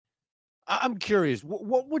I'm curious.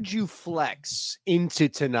 What would you flex into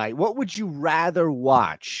tonight? What would you rather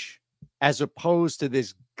watch as opposed to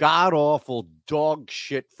this god awful dog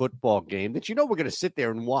shit football game that we're going to sit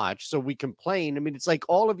there and watch? So we complain. I mean, it's like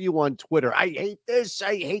all of you on Twitter. I hate this.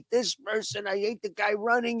 I hate this person. I hate the guy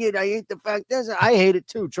running it. I hate the fact that I hate it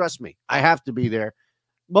too. Trust me, I have to be there.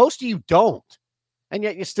 Most of you don't, and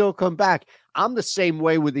yet you still come back. I'm the same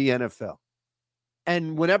way with the NFL.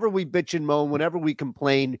 And whenever we bitch and moan, whenever we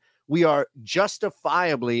complain, we are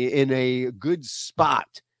justifiably in a good spot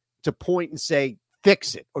to point and say,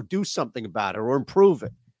 fix it or do something about it or improve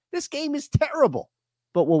it. This game is terrible.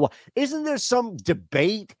 But isn't there some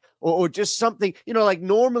debate or just something, like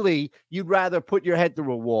normally you'd rather put your head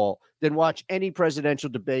through a wall than watch any presidential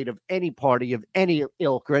debate of any party, of any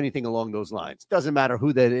ilk or anything along those lines. Doesn't matter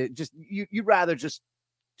who that is. Just you'd rather just,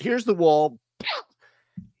 here's the wall.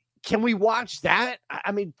 Can we watch that?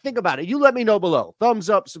 I mean, think about it. You let me know below.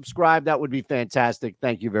 Thumbs up, subscribe. That would be fantastic.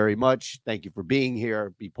 Thank you very much. Thank you for being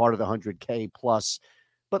here. Be part of the 100K plus.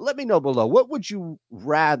 But let me know below. What would you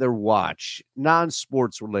rather watch,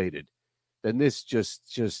 non-sports related, than this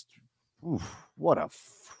what a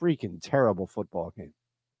freaking terrible football game.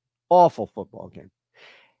 Awful football game.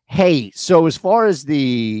 Hey, so as far as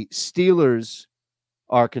the Steelers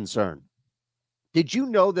are concerned, did you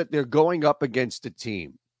know that they're going up against a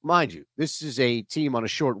team? Mind you, this is a team on a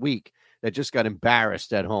short week that just got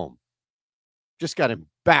embarrassed at home. Just got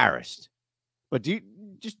embarrassed. But do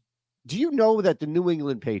you know that the New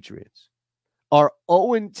England Patriots are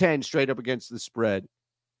 0-10 straight up against the spread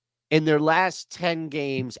in their last 10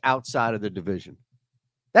 games outside of the division?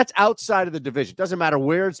 That's outside of the division. Doesn't matter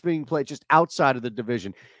where it's being played, just outside of the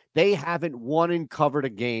division. They haven't won and covered a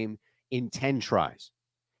game in 10 tries.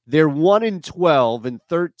 They're 1-12 in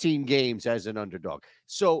 13 games as an underdog.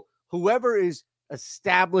 So whoever is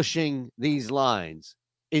establishing these lines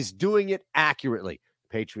is doing it accurately.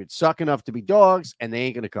 Patriots suck enough to be dogs, and they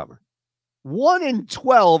ain't going to cover.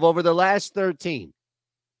 1-12 over the last 13.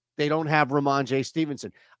 They don't have Ramondre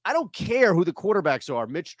Stevenson. I don't care who the quarterbacks are.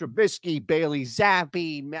 Mitch Trubisky, Bailey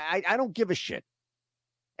Zappi. I don't give a shit.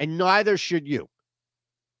 And neither should you.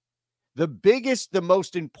 The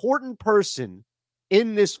most important person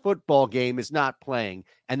in this football game is not playing,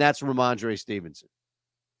 and that's Ramondre Stevenson.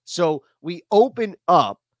 So we open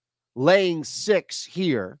up laying 6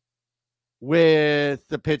 here with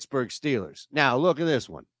the Pittsburgh Steelers. Now, look at this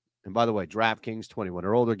one. And by the way, DraftKings, 21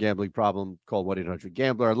 or older, gambling problem, call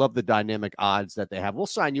 1-800-GAMBLER. I love the dynamic odds that they have. We'll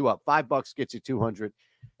sign you up. $5 gets you 200.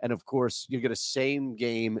 And, of course, you get a same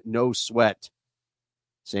game, no sweat,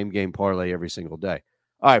 same game parlay every single day.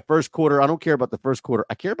 All right, first quarter. I don't care about the first quarter.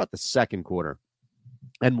 I care about the second quarter.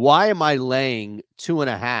 And why am I laying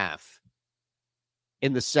 2.5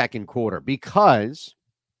 in the second quarter? Because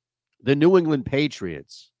the New England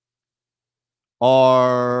Patriots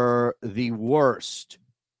are the worst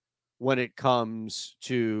when it comes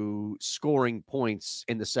to scoring points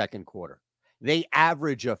in the second quarter. They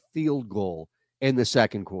average a field goal in the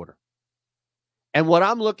second quarter. And what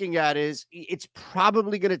I'm looking at is it's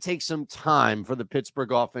probably going to take some time for the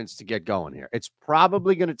Pittsburgh offense to get going here. It's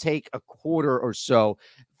probably going to take a quarter or so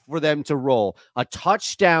for them to roll. A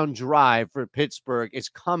touchdown drive for Pittsburgh is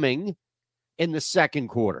coming in the second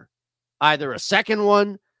quarter, either a second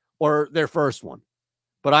one or their first one.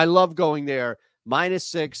 But I love going there.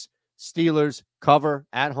 -6, Steelers cover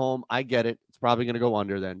at home. I get it. It's probably going to go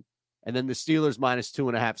under then. And then the Steelers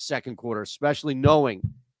 -2.5 second quarter, especially knowing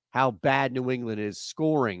how bad New England is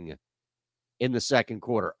scoring in the second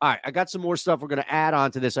quarter. All right, I got some more stuff we're going to add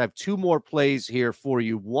on to this. I have 2 more plays here for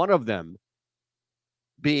you. One of them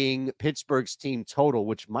being Pittsburgh's team total,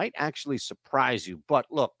 which might actually surprise you. But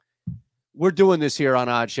look, we're doing this here on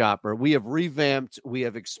Odd Shopper. We have revamped. We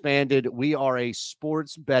have expanded. We are a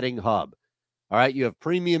sports betting hub. All right, you have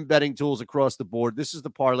premium betting tools across the board. This is the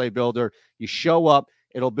Parlay Builder. You show up,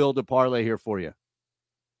 it'll build a parlay here for you.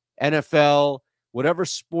 NFL, whatever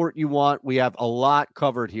sport you want, we have a lot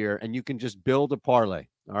covered here, and you can just build a parlay.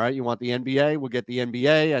 All right, you want the NBA? We'll get the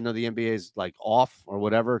NBA. I know the NBA is like off or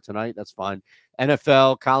whatever tonight. That's fine.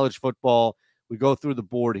 NFL, college football, we go through the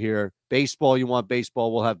board here. Baseball, you want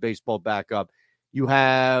baseball, we'll have baseball back up. You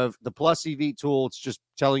have the Plus EV tool. It's just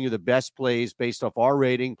telling you the best plays based off our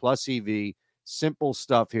rating, Plus EV. Simple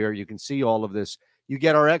stuff here. You can see all of this. You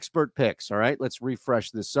get our expert picks, all right? Let's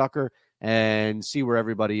refresh this sucker and see where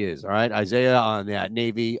everybody is, all right? Isaiah on that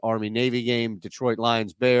Army-Navy game, Detroit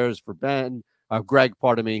Lions, Bears for Greg,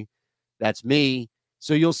 pardon me. That's me.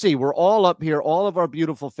 So you'll see we're all up here, all of our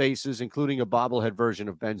beautiful faces, including a bobblehead version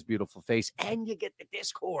of Ben's beautiful face, and you get the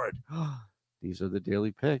Discord. These are the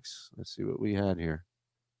daily picks. Let's see what we had here.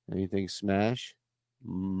 Anything smash?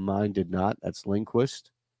 Mine did not. That's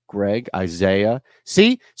Lindquist, Greg, Isaiah.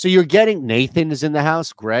 See? So you're getting Nathan is in the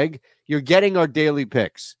house, Greg. You're getting our daily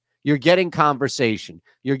picks. You're getting conversation.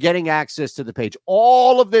 You're getting access to the page.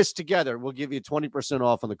 All of this together will give you 20%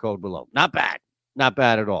 off on the code below. Not bad. Not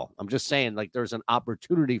bad at all. I'm just saying, like, there's an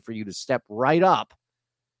opportunity for you to step right up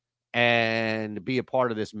and be a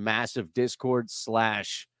part of this massive Discord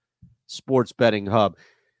 / sports betting hub.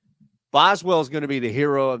 Boswell is going to be the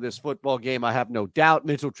hero of this football game. I have no doubt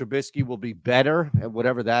Mitchell Trubisky will be better at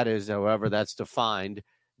whatever that is, however that's defined,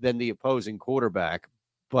 than the opposing quarterback.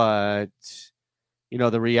 But, you know,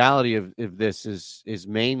 the reality of this is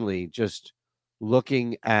mainly just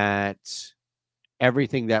looking at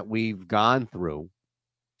everything that we've gone through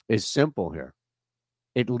is simple here.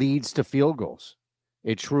 It leads to field goals.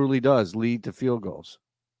 It truly does lead to field goals.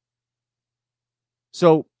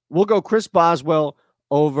 So we'll go Chris Boswell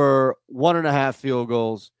over 1.5 field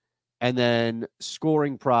goals, and then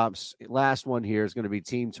scoring props. Last one here is going to be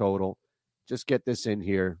team total. Just get this in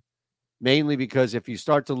here, mainly because if you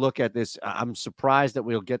start to look at this, I'm surprised that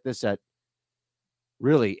we'll get this at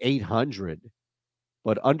really 800,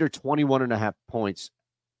 but under 21.5 points.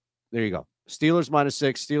 There you go. Steelers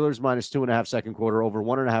 -6, Steelers -2.5 second quarter, over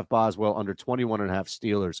 1.5 Boswell, under 21.5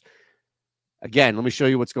 Steelers. Again, let me show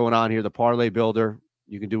you what's going on here. The parlay builder.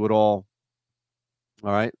 You can do it all.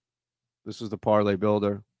 All right. This is the parlay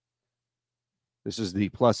builder. This is the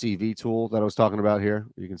plus EV tool that I was talking about here.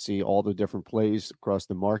 You can see all the different plays across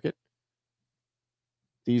the market.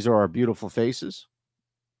 These are our beautiful faces,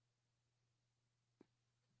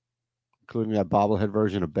 including that bobblehead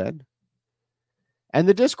version of Ben. And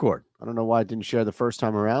the Discord. I don't know why I didn't share the first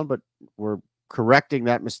time around, but we're correcting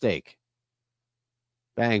that mistake.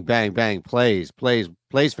 Bang, bang, bang. Plays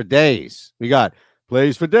for days. We got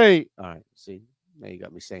plays for day. All right. See, now you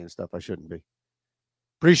got me saying stuff I shouldn't be.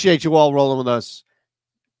 Appreciate you all rolling with us.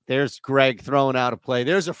 There's Greg throwing out a play.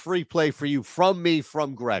 There's a free play for you from me,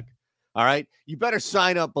 from Greg. All right. You better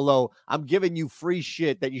sign up below. I'm giving you free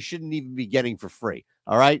shit that you shouldn't even be getting for free.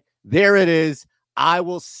 All right. There it is. I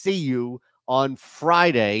will see you on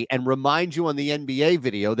Friday and remind you on the NBA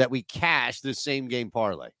video that we cashed the same game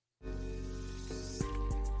parlay.